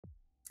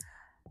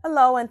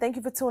Hello, and thank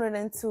you for tuning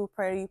in to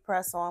Pretty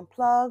Press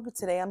Unplugged.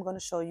 Today I'm going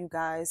to show you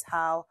guys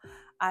how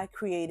I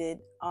created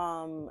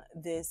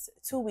this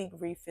 2-week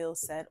refill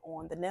set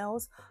on the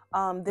nails.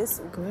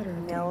 This Glitter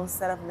nail thing.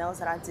 set of nails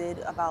that I did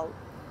about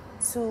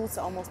 2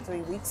 to almost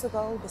 3 weeks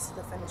ago. This is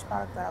the finished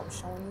product that I was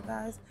showing you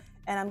guys.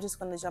 And I'm just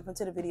going to jump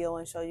into the video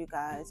and show you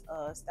guys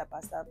a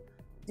step-by-step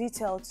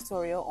detailed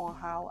tutorial on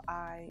how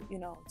I,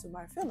 do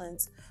my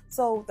fillings.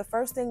 So the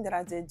first thing that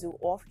I did do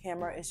off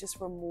camera is just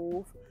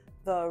remove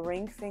the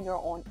ring finger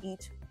on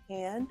each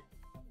hand.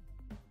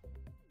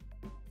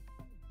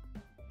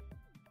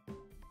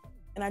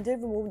 And I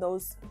did remove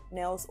those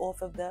nails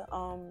off of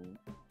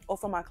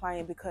my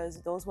client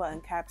because those were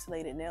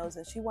encapsulated nails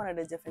and she wanted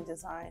a different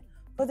design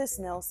for this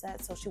nail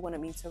set, so she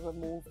wanted me to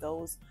remove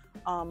those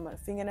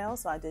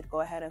fingernails. So I did go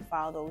ahead and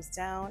file those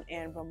down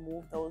and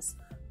remove those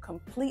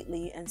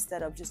completely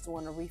instead of just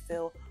doing a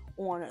refill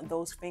on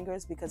those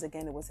fingers because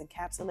again it was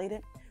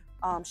encapsulated.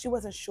 She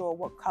wasn't sure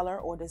what color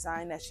or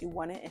design that she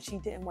wanted, and she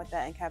didn't want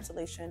that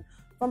encapsulation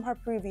from her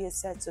previous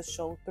set to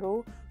show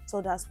through.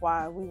 So that's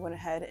why we went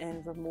ahead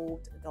and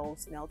removed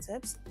those nail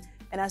tips.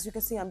 And as you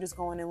can see, I'm just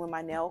going in with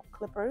my nail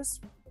clippers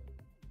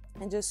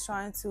and just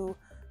trying to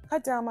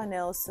cut down my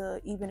nails to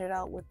even it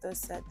out with the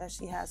set that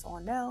she has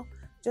on now,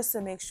 just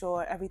to make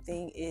sure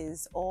everything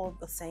is all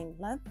the same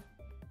length.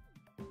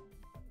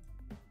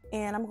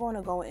 And I'm going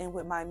to go in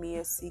with my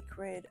Mia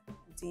Secret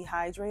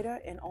dehydrator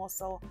and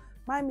also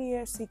my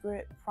Mia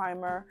Secret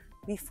primer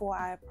before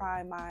I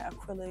apply my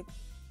acrylic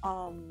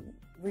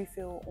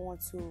refill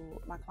onto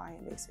my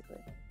client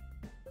basically.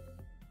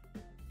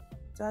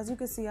 So as you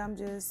can see, I'm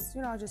just,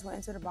 I just went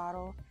into the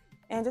bottle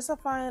and just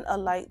applying a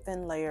light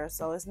thin layer.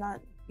 So it's not,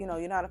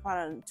 you're not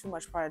applying too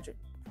much product,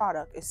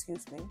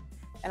 excuse me.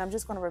 And I'm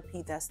just going to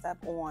repeat that step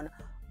on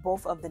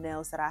both of the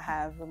nails that I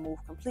have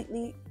removed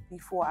completely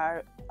before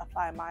I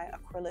apply my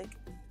acrylic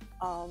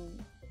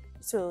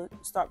to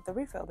start the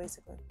refill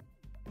basically.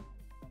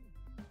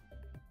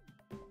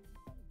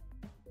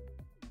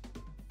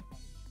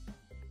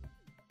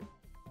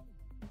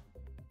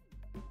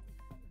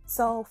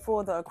 So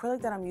for the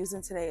acrylic that I'm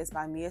using today is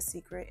by Mia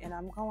Secret, and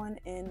I'm going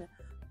in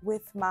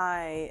with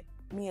my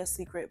Mia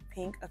Secret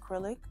pink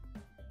acrylic,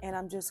 and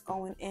I'm just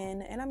going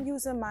in and I'm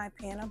using my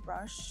Pana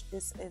brush.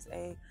 This is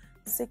a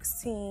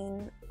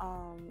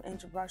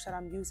 16-inch brush that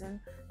I'm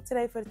using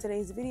today for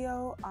today's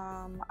video.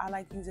 I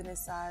like using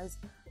this size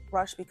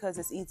brush because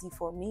it's easy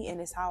for me, and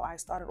it's how I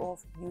started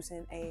off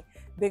using a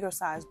bigger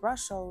size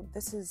brush. So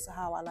this is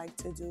how I like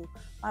to do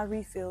my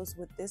refills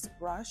with this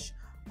brush.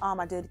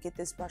 I did get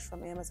this brush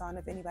from Amazon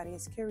if anybody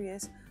is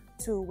curious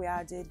to where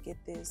I did get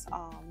this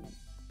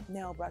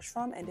nail brush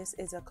from, and this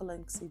is a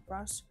kolinsky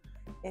brush.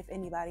 If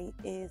anybody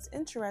is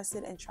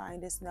interested in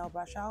trying this nail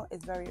brush out,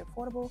 it's very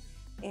affordable,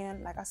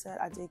 and like I said,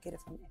 I did get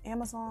it from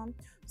Amazon.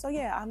 So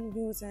yeah, I'm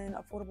using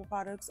affordable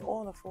products,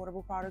 all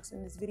affordable products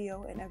in this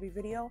video and every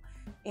video.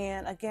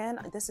 And again,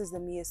 this is the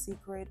Mia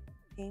Secret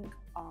pink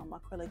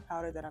acrylic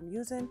powder that I'm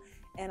using,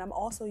 and I'm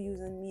also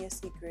using Mia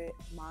Secret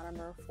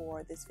Monomer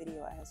for this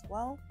video as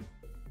well.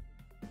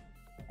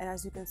 And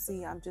as you can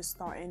see, I'm just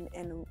starting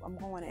and I'm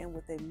going in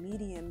with a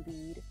medium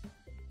bead,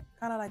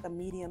 kind of like a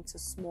medium to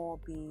small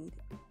bead.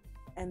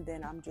 And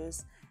then I'm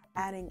just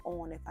adding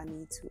on if I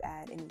need to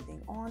add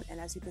anything on.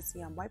 And as you can see,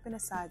 I'm wiping the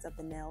sides of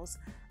the nails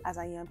as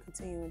I am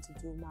continuing to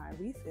do my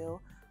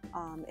refill,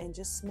 and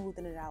just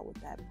smoothing it out with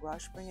that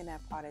brush, bringing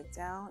that product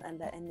down and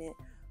letting it,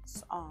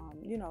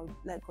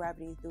 let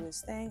gravity do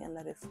its thing and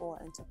let it fall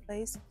into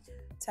place.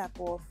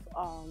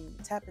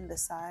 Tapping the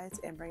sides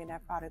and bringing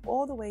that product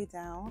all the way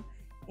down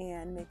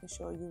and making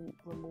sure you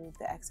remove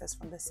the excess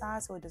from the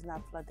side so it does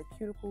not flood the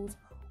cuticles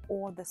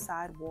or the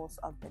side walls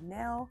of the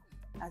nail.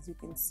 As you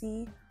can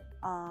see,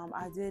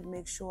 I did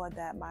make sure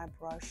that my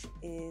brush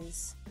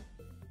is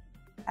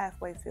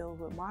halfway filled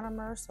with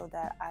monomer so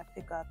that I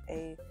pick up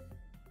a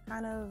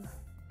kind of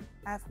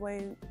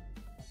halfway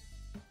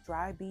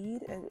dry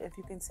bead, if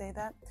you can say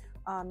that.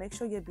 Make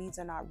sure your beads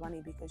are not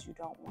runny because you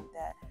don't want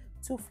that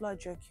to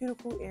flood your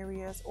cuticle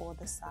areas or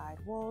the side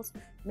walls.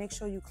 Make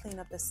sure you clean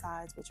up the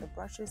sides with your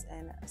brushes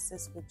and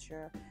assist with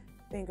your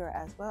finger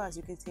as well. As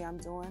you can see, I'm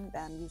doing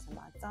that. I'm using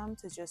my thumb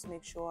to just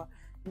make sure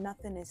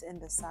nothing is in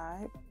the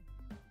side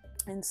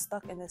and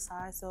stuck in the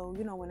side. So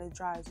when it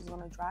dries, it's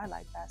going to dry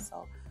like that.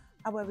 So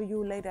however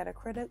you lay that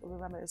acrylic,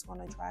 remember it's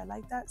going to dry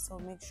like that. So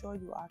make sure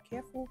you are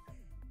careful.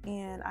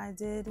 And I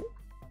did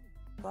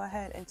go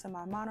ahead into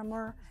my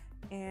monomer,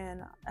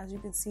 and as you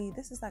can see,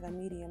 this is like a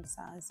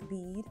medium-sized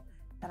bead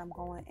that I'm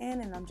going in,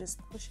 and I'm just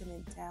pushing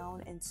it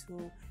down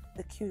into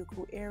the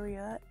cuticle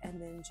area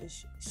and then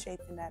just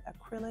shaping that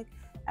acrylic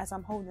as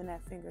I'm holding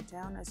that finger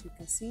down, as you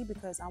can see,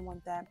 because I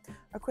want that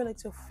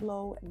acrylic to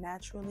flow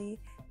naturally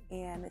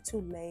and to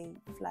lay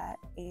flat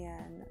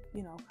and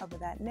cover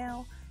that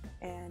nail.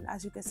 And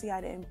as you can see, I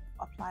didn't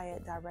apply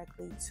it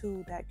directly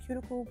to that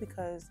cuticle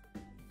because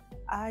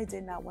I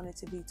did not want it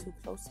to be too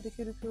close to the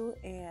cuticle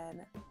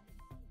and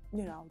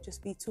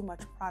just be too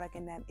much product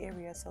in that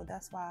area. So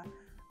that's why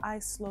I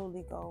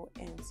slowly go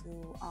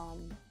into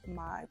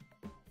my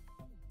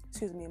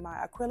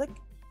acrylic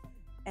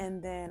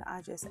and then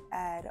I just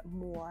add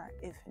more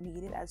if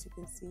needed. As you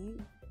can see,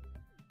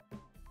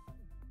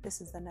 this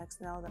is the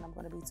next nail that I'm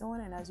going to be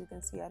doing, and as you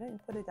can see, I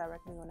didn't put it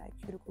directly on that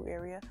cuticle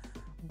area,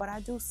 but I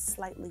do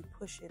slightly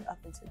push it up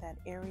into that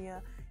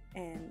area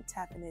and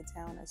tapping it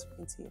down, as you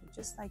can see,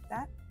 just like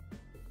that.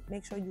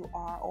 Make sure you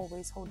are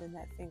always holding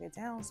that finger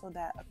down so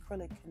that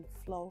acrylic can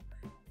flow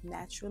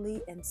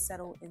naturally and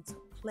settle into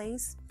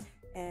place.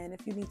 And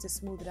if you need to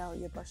smooth it out,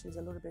 your brush is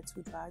a little bit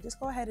too dry, just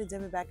go ahead and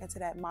dip it back into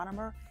that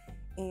monomer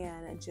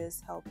and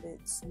just help it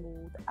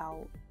smooth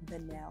out the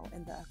nail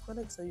and the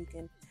acrylic so you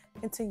can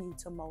continue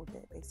to mold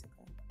it,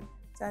 basically.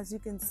 So as you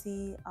can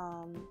see,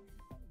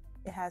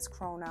 it has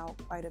grown out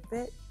quite a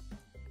bit,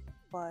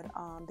 but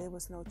there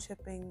was no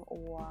chipping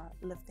or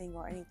lifting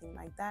or anything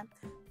like that.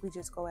 We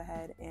just go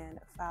ahead and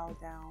file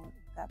down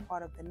that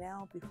part of the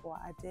nail before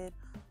I did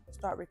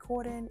start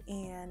recording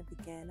and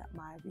begin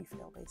my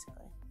refill,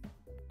 basically.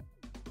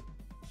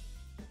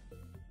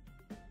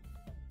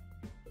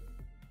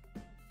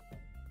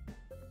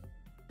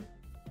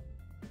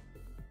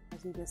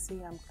 As you can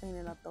see, I'm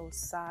cleaning up those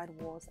side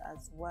walls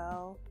as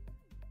well,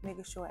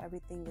 making sure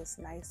everything is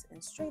nice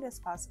and straight as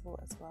possible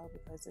as well,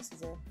 because this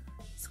is a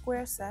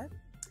square set.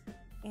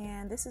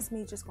 And this is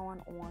me just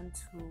going on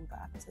to the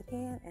opposite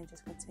hand and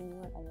just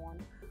continuing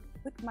on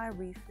with my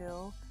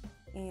refill.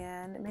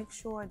 And make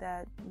sure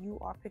that you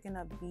are picking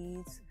up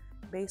beads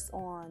based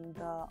on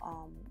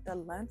the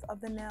length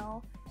of the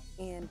nail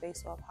and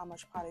based off how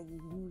much product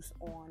you use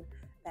on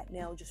that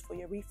nail just for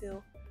your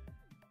refill.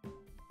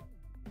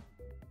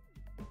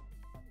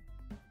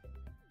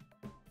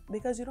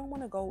 Because you don't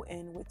want to go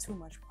in with too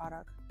much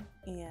product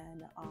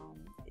and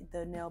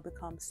the nail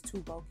becomes too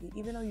bulky.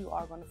 Even though you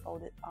are going to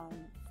fold it,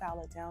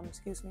 file it down,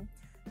 excuse me,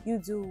 you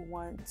do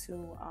want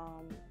to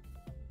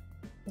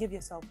give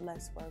yourself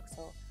less work.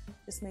 So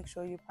just make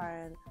sure you're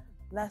applying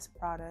less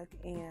product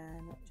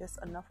and just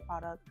enough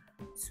product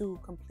to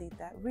complete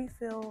that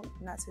refill,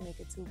 not to make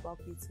it too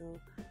bulky, to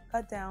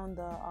cut down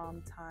the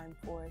time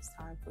for it's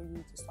time for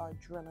you to start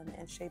drilling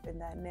and shaping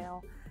that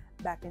nail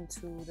back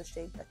into the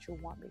shape that you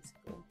want,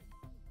 basically.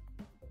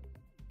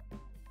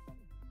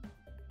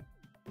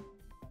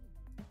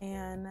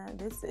 And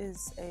this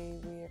is a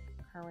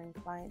recurring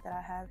client that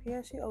I have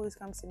here. She always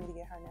comes to me to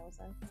get her nails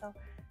done. So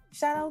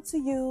shout out to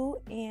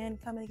you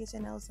and come and get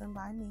your nails done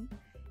by me.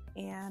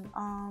 And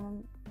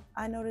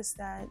I noticed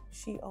that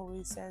she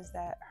always says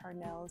that her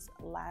nails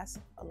last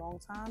a long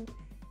time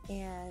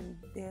and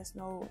there's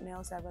no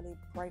nails that really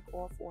break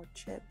off or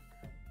chip.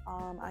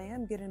 I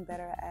am getting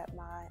better at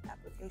my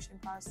application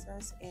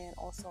process and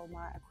also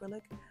my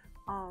acrylic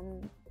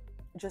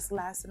just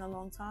lasting a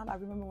long time. I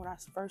remember when I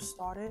first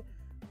started,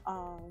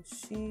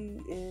 she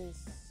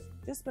is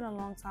just been a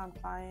long time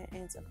client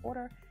and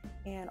supporter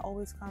and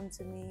always come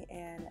to me,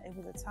 and it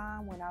was a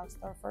time when I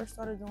first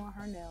started doing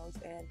her nails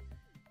and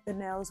the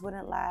nails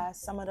wouldn't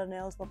last. Some of the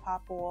nails would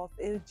pop off.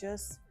 It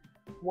just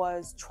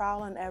was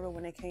trial and error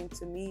when it came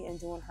to me and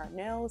doing her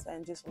nails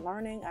and just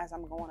learning as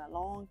I'm going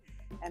along,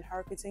 and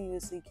her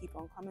continuously keep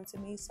on coming to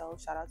me. So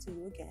shout out to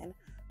you again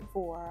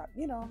for,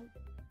 you know,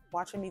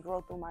 watching me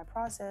grow through my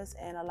process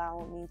and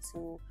allowing me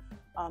to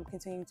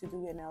continue to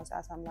do your nails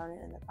as I'm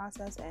learning in the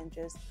process, and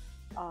just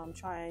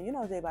trying, you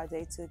know, day by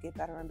day to get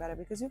better and better,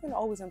 because you can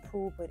always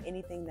improve with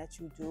anything that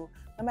you do.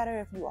 No matter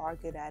if you are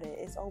good at it,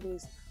 it's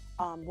always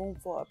room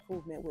for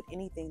improvement with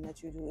anything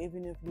that you do,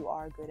 even if you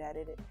are good at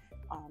it.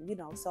 You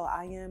know, so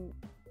I am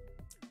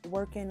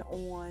working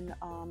on,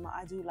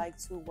 I do like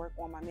to work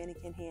on my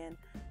mannequin hand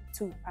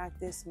to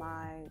practice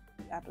my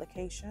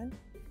application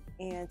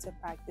and to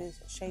practice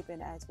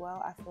shaping as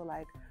well. I feel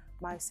like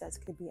my sets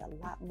could be a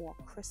lot more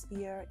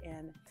crispier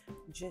and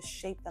just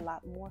shaped a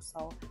lot more.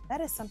 So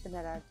that is something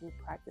that I do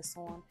practice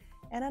on.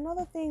 And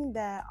another thing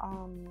that,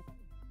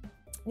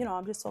 you know,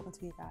 I'm just talking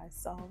to you guys,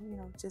 so, you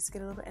know, just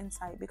get a little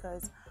insight,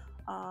 because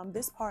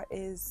this part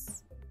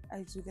is,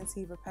 as you can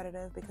see,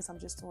 repetitive because I'm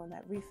just doing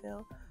that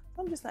refill.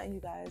 So I'm just letting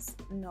you guys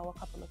know a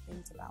couple of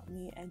things about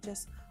me and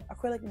just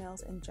acrylic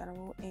nails in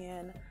general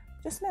and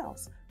just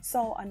nails.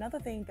 So another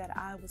thing that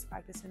I was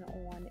practicing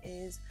on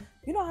is,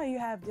 you know how you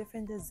have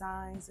different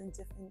designs and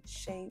different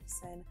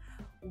shapes, and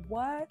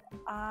what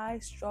I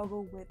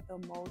struggle with the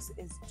most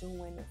is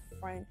doing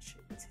French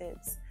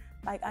tips.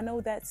 Like, I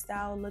know that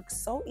style looks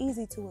so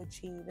easy to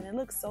achieve and it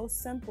looks so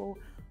simple,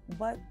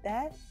 but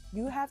that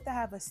you have to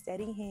have a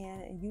steady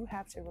hand and you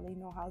have to really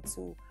know how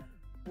to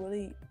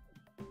really,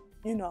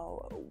 you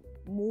know,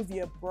 move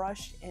your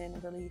brush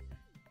and really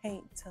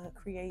paint to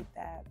create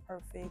that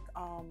perfect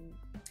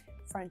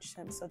French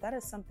tip. So that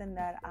is something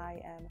that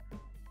I am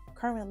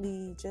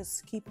currently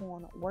just keep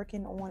on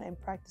working on and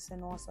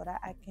practicing on, so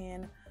that I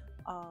can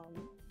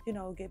you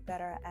know, get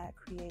better at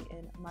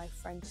creating my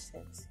French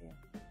tips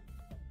here.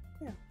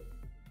 Yeah.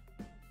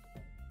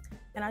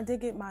 And I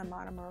did get my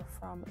monomer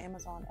from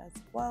Amazon as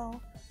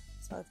well.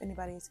 So if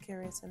anybody is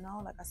curious to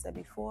know, like I said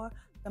before,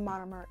 the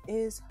monomer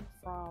is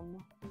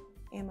from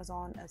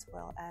Amazon, as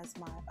well as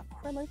my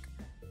acrylic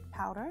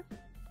powder.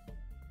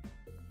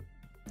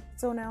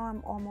 So now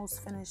I'm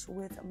almost finished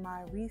with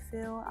my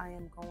refill. I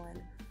am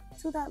going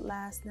to that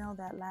last nail,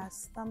 that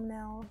last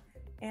thumbnail.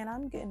 And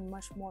I'm getting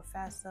much more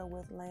faster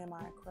with laying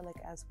my acrylic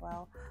as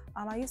well.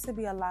 I used to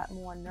be a lot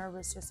more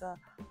nervous just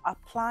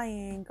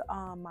applying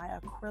my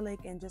acrylic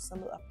and just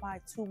apply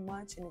too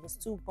much, and it was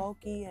too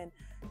bulky, and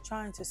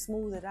trying to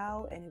smooth it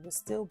out, and it was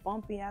still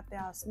bumpy after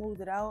I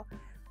smoothed it out.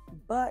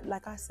 But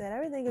like I said,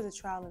 everything is a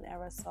trial and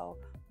error, so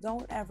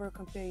don't ever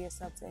compare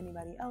yourself to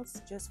anybody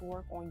else. Just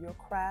work on your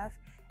craft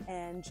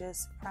and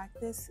just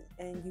practice,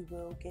 and you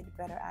will get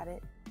better at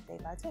it day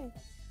by day.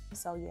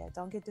 So yeah,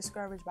 don't get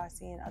discouraged by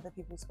seeing other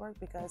people's work,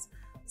 because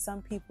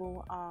some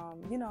people,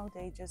 you know,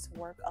 they just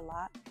work a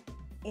lot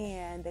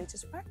and they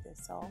just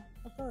practice. So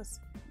of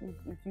course,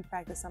 if you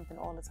practice something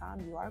all the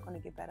time, you are going to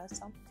get better.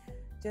 So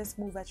just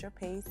move at your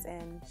pace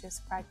and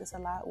just practice a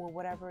lot with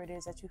whatever it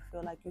is that you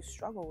feel like you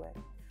struggle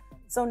with.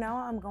 So now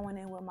I'm going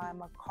in with my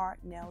McCart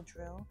nail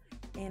drill,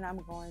 and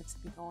I'm going to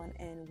be going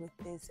in with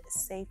this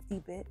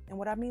safety bit. And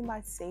what I mean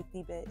by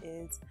safety bit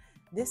is,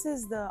 this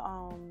is the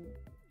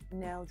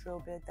nail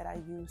drill bit that I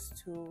use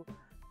to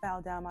file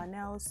down my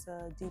nails,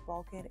 to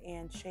debulk it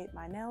and shape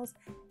my nails.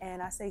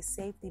 And I say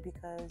safety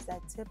because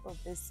that tip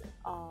of this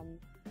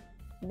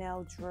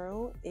nail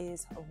drill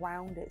is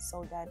rounded,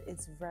 so that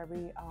it's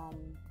very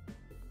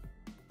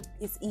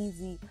it's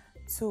easy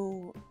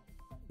to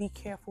be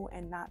careful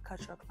and not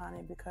cut your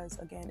client, because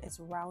again, it's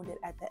rounded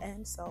at the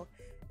end. So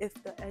if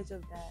the edge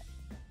of that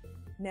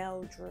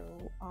nail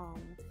drill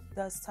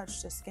does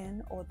touch the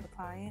skin or the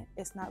client,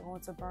 it's not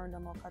going to burn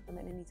them or cut them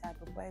in any type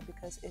of way,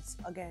 because it's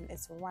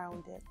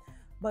rounded.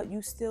 But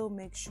you still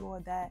make sure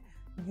that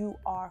you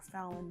are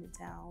filing it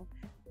down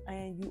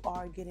and you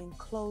are getting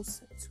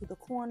close to the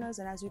corners.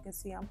 And as you can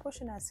see, I'm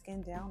pushing that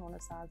skin down on the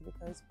sides,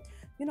 because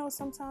you know,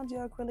 sometimes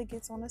your acrylic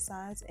gets on the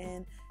sides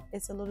and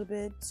it's a little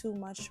bit too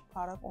much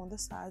product on the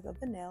sides of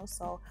the nail.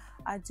 So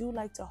I do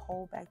like to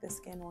hold back the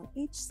skin on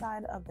each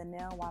side of the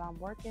nail while I'm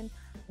working,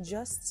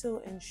 just to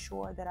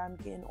ensure that I'm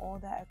getting all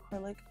that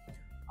acrylic,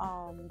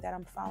 that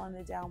I'm filing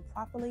it down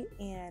properly.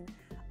 And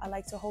I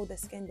like to hold the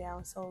skin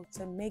down, so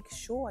to make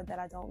sure that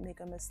I don't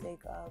make a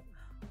mistake of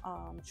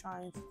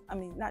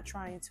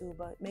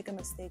make a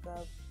mistake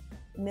of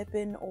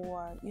nipping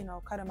or, you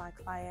know, cutting my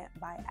client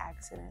by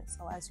accident.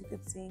 So as you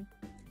can see,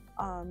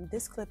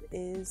 this clip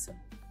is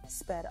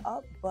sped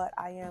up, but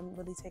I am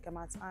really taking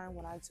my time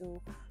when I do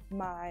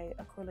my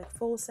acrylic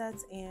full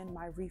sets and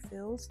my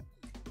refills.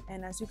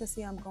 And as you can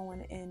see, I'm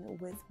going in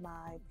with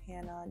my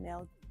Pana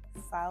nail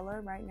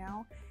filer right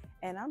now,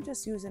 and I'm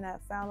just using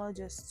that filer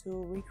just to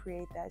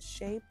recreate that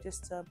shape,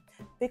 just to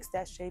fix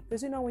that shape,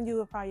 because you know, when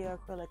you apply your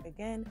acrylic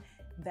again,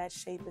 that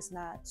shape is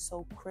not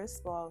so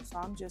crisp. So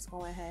I'm just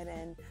going ahead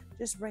and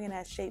just bringing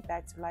that shape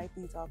back to life.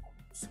 These are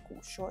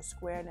short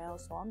square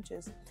nails, so I'm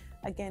just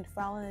again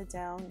filing it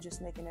down,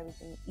 just making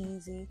everything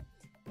easy,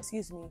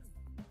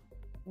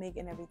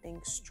 making everything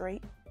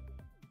straight.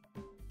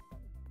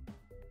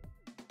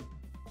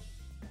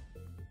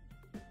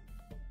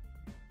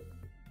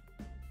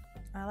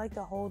 I like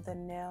to hold the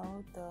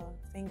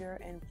finger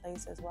in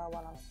place as well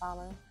while I'm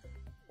filing,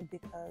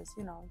 because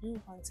you know, you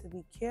want to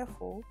be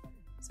careful.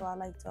 So I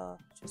like to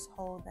just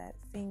hold that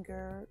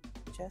finger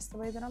just the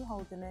way that I'm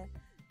holding it,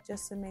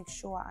 just to make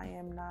sure I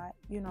am not,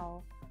 you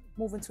know,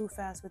 moving too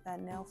fast with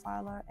that nail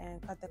filer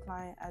and cut the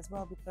client as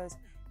well, because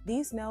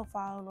these nail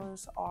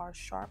filers are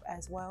sharp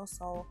as well.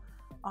 So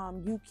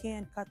you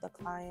can cut the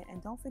client,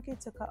 and don't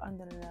forget to cut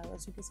under the nail.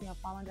 As you can see, I'm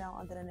filing down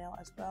under the nail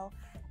as well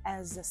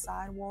as the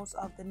side walls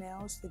of the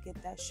nails to get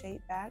that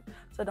shape back.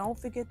 So don't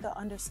forget the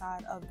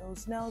underside of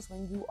those nails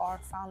when you are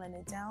filing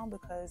it down,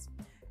 because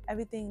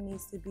everything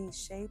needs to be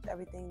shaped,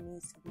 everything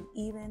needs to be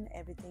even,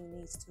 everything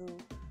needs to,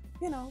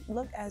 you know,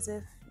 look as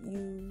if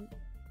you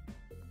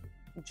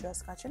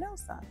just got your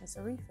nails done. It's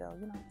a refill,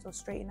 you know. So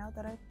straighten out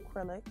that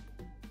acrylic,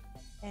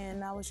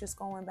 and I was just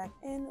going back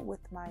in with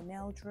my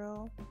nail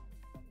drill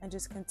and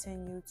just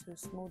continue to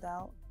smooth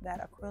out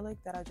that acrylic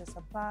that I just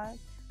applied.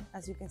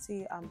 As you can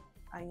see,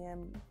 I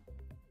am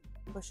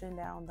pushing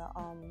down the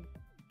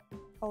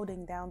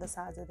holding down the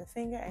sides of the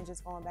finger and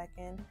just going back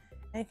in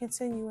and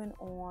continuing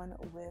on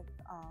with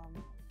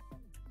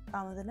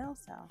filing the nails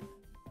down.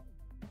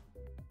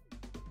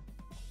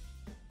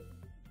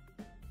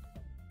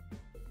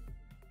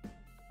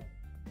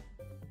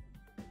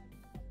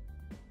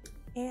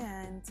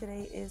 And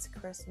today is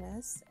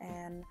Christmas,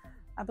 and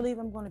I believe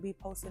I'm going to be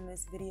posting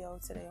this video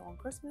today on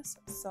Christmas.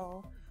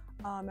 So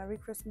Merry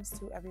Christmas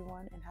to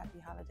everyone, and Happy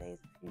Holidays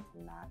if you do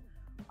not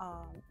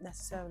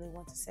necessarily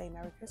want to say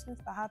Merry Christmas,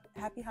 but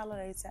Happy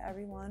Holidays to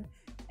everyone.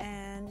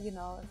 And you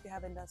know, if you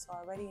haven't done so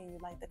already and you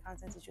like the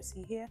content that you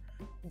see here,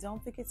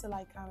 don't forget to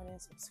like, comment,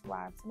 and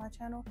subscribe to my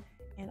channel,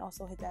 and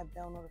also hit that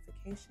bell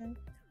notification.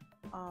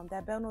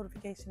 That bell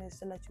notification is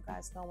to let you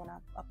guys know when I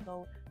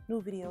upload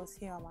new videos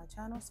here on my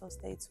channel. So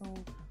stay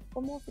tuned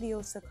for more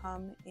videos to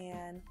come,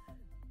 and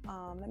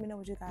let me know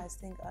what you guys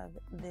think of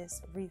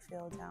this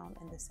refill down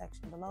in the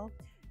section below.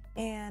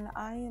 And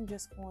I am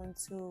just going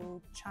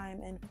to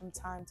chime in from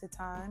time to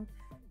time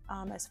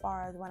as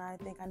far as when I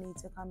think I need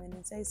to come in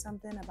and say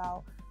something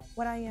about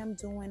what I am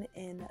doing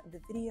in the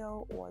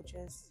video, or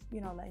just,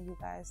 you know, letting you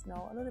guys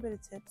know a little bit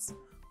of tips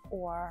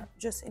or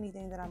just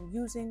anything that I'm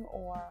using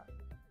or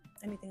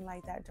anything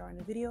like that during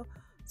the video.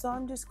 So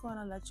I'm just going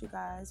to let you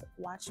guys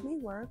watch me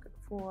work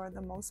for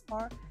the most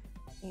part.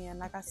 And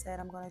like I said,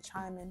 I'm going to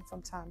chime in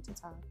from time to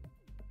time.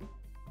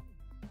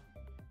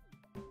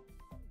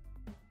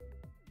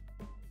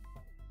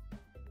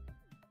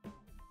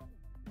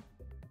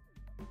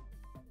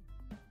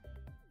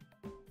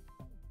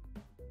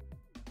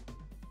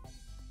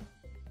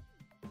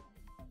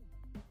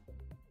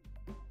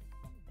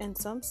 And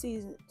some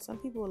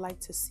people like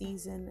to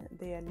season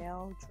their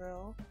nail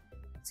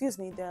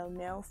their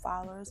nail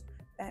filers.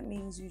 That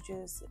means you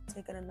just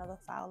taking another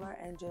filer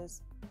and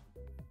just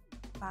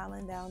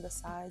filing down the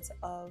sides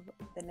of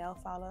the nail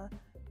filer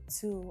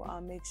to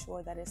make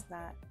sure that it's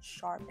not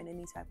sharp in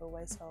any type of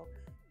way, so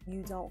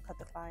you don't cut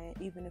the client.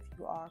 Even if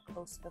you are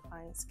close to the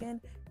client's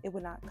skin, it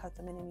would not cut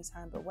them in any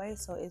type of way.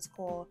 So it's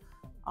called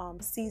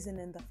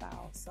seasoning the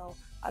file. So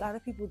a lot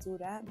of people do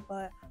that,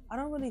 but I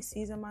don't really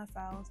season my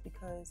files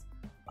because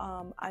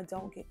I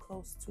don't get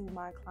close to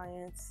my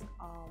clients.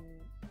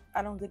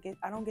 I don't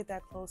get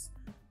that close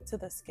to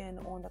the skin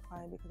on the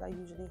client because I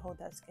usually hold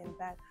that skin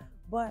back.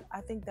 But I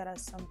think that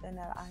is something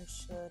that I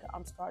should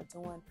start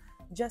doing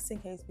just in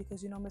case,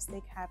 because, you know,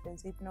 mistake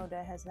happens, even though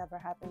that has never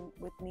happened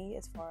with me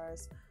as far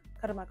as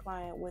cutting my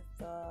client with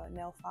the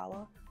nail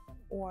filer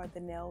or the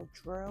nail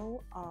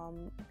drill,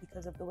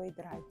 because of the way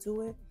that I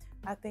do it.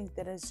 I think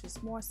that it's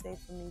just more safe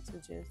for me to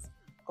just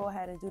go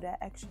ahead and do that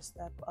extra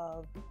step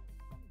of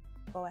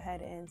go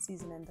ahead and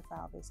seasoning the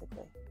file,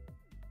 basically.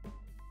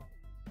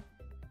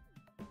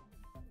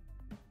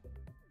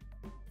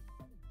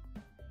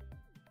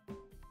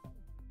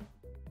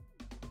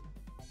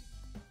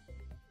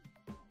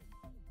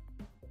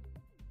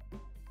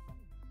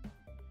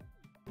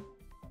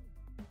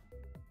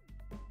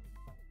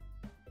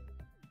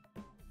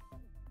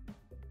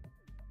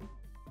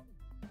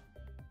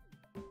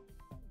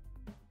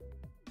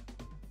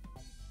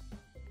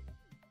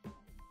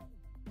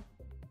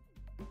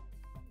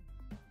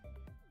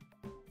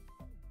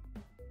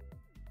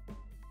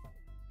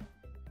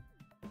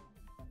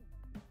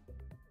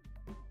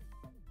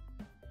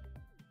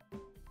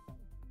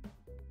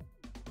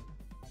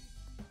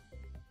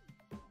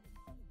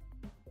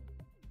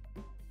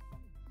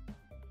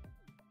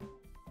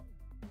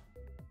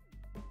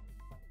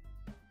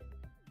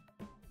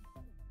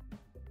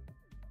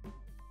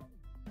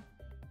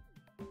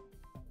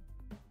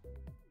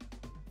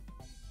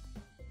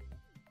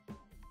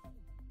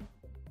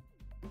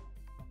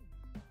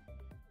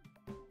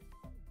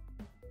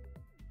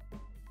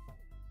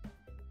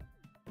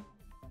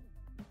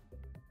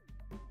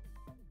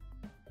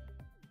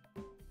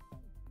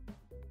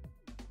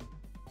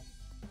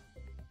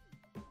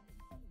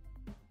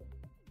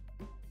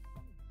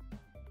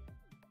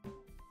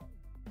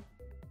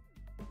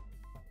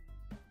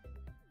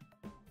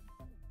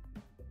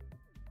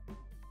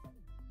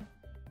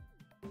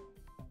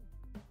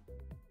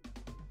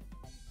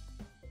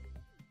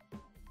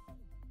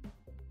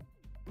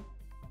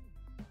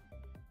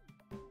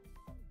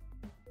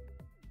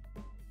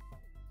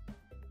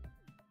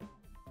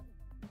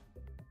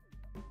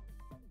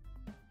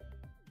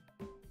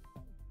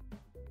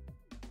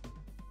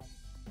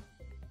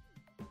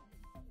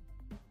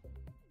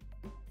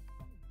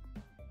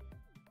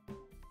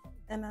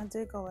 And I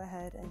did go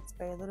ahead and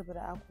spray a little bit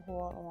of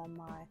alcohol on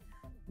my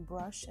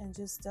brush and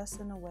just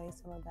dusting away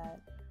some of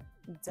that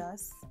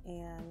dust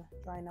and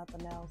drying out the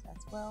nails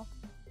as well.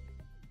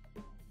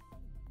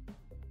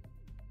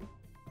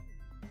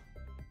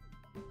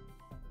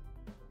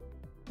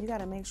 You got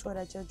to make sure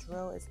that your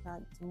drill is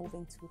not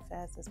moving too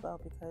fast as well,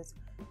 because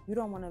you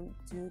don't want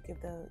to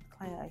give the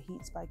client a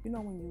heat spike. You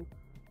know, when you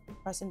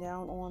pressing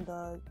down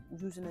on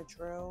using the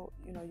drill,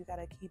 you know, you got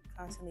to keep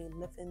constantly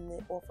lifting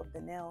it off of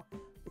the nail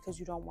because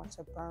you don't want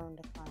to burn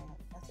the client.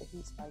 That's a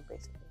heat spike,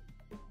 basically.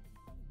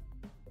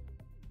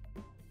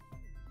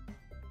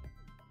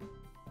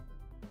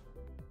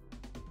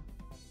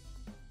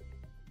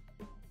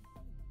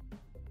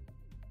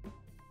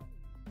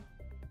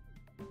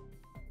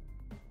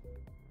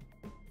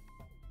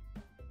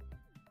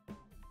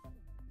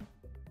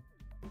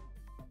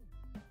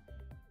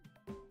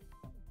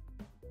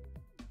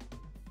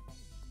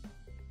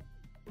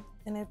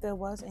 And if there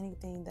was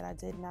anything that I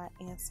did not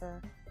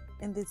answer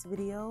in this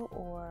video,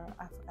 or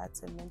I forgot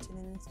to mention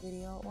in this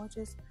video, or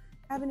just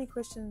have any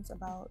questions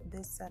about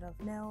this set of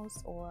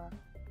nails, or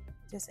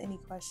just any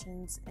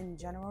questions in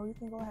general, you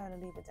can go ahead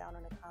and leave it down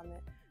in the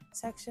comment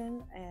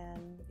section,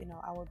 and you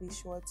know, I will be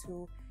sure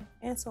to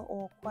answer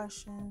all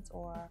questions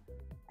or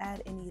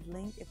add any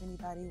link if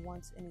anybody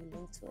wants any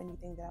link to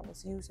anything that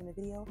was used in the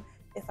video.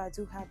 If I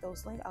do have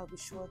those links, I'll be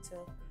sure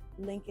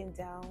to link it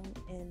down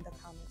in the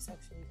comment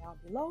section down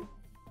below.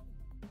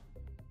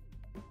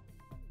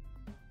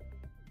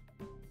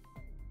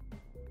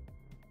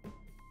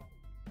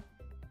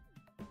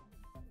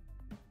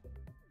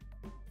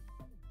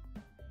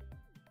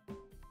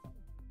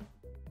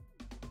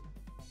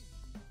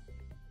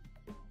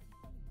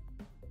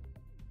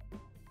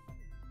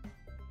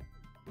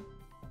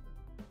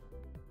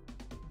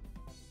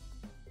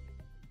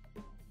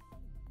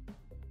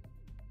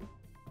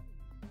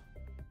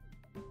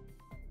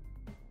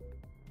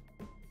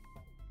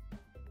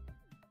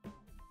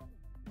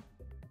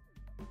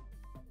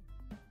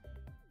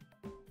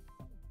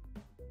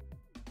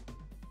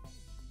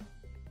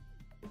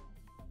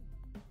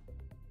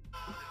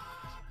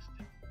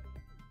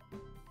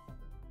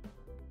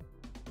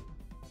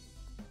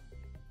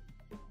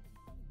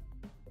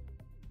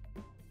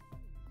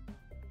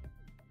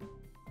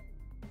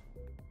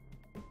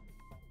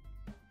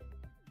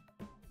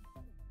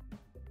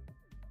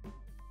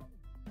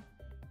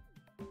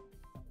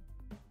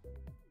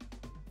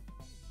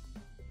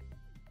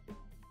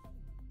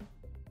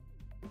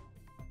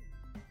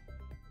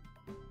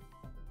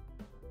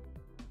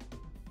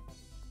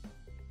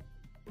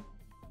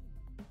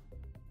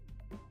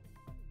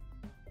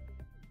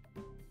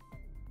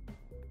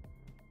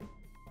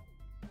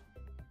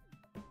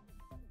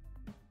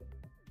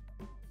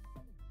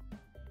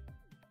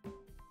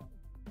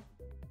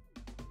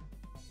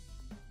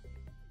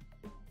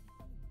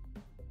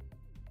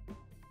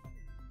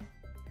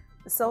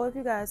 So if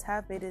you guys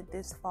have made it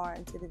this far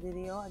into the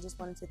video, I just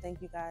wanted to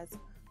thank you guys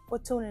for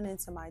tuning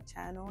into my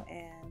channel,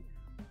 and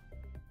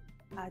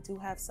I do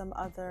have some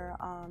other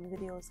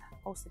videos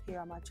posted here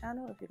on my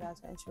channel if you guys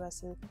are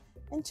interested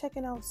in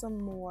checking out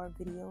some more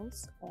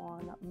videos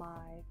on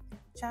my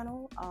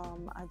channel.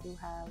 I do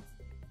have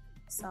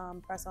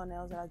some press-on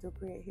nails that I do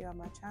create here on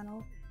my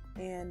channel,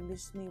 and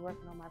this is me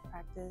working on my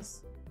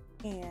practice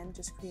and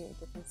just creating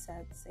different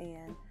sets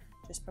and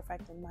just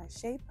perfecting my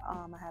shape.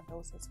 I have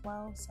those as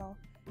well, so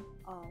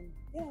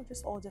you know,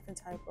 just all different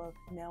type of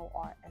nail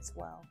art as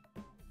well.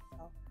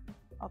 So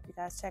I hope you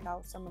guys check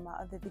out some of my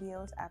other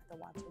videos after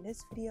watching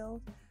this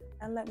video,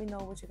 and let me know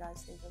what you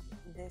guys think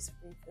of this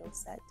refill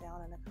set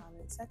down in the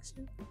comment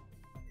section.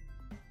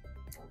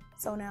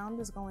 So now I'm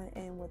just going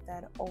in with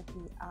that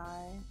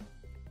OPI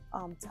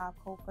top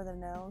coat for the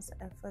nails,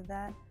 and for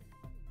that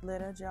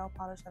glitter gel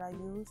polish that I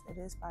use, it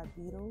is by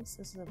Beetles.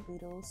 This is a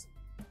Beetles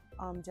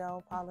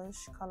gel polish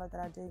color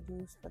that I did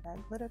use for that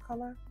glitter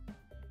color.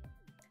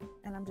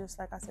 And I'm just,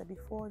 like I said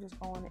before, just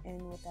going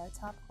in with that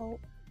top coat,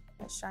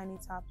 that shiny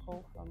top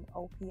coat from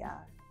OPI.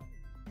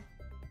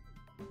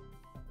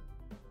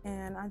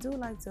 And I do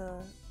like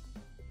to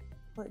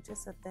put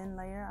just a thin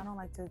layer. I don't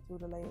like to do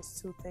the layers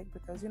too thick,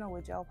 because you know,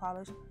 with gel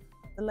polish,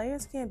 the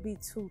layers can't be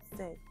too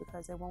thick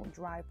because they won't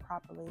dry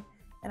properly.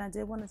 And I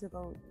did want it to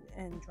go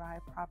and dry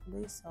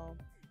properly, so,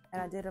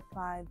 and I did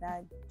apply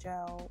that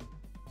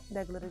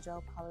glitter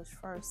gel polish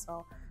first,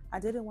 so I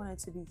didn't want it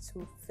to be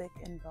too thick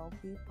and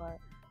bulky, but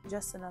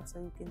just enough so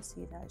you can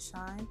see that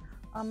shine.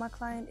 My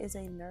client is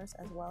a nurse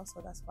as well, so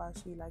that's why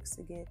she likes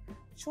to get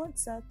short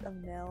set of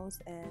nails,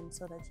 and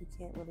so that you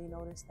can't really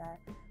notice that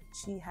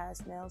she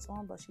has nails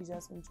on, but she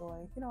does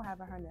enjoy, you know,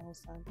 having her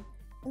nails done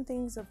and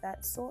things of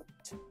that sort.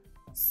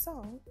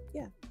 So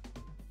yeah,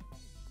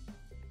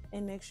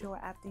 and make sure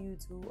after you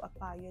do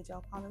apply your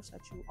gel polish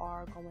that you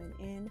are going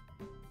in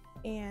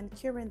and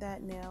curing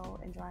that nail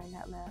and drying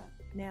that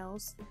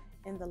nails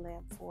in the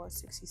lamp for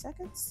 60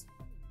 seconds.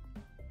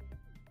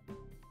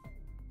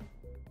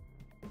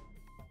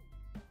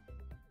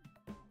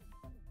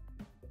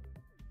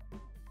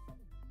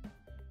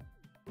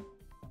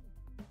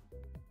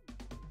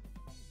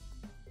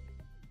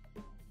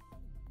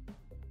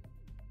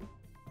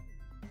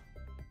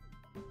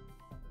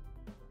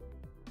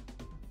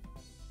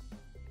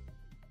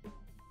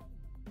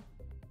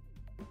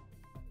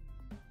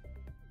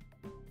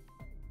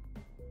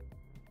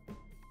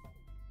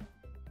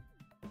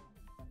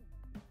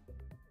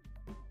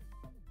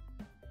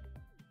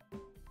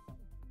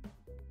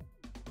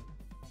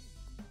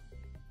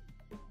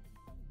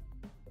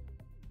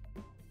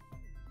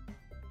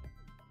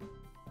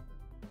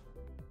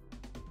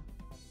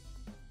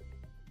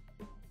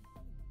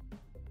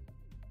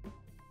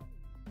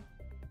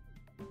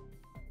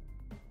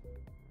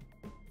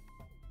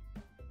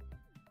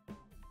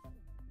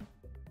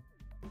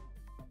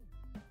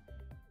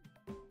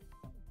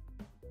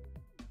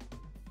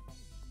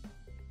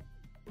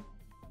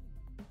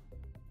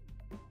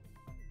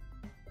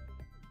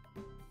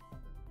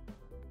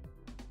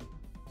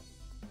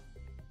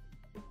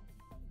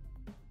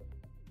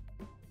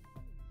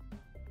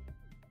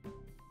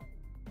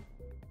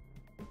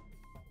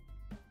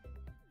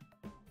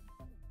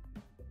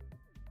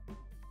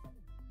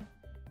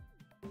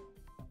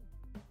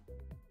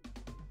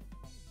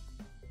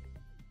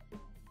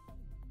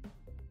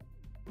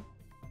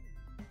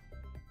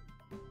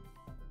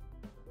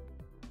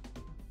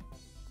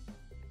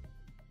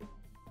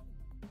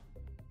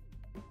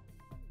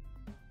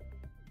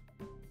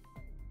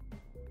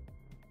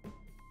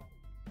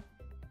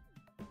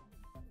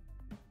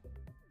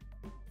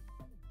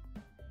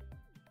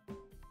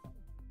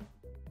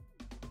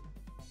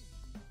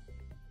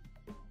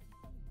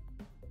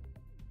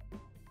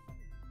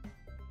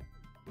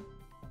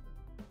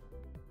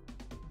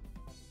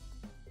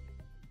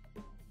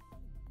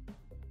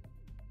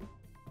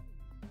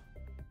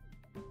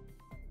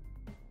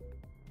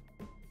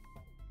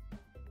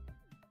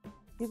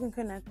 You can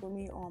connect with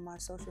me on my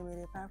social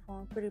media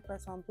platform, Pretty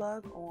Press On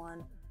Blog,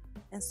 on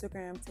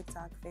Instagram,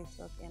 TikTok,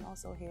 Facebook, and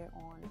also here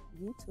on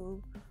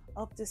YouTube.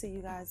 Hope to see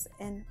you guys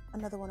in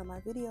another one of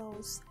my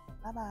videos.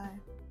 Bye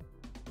bye.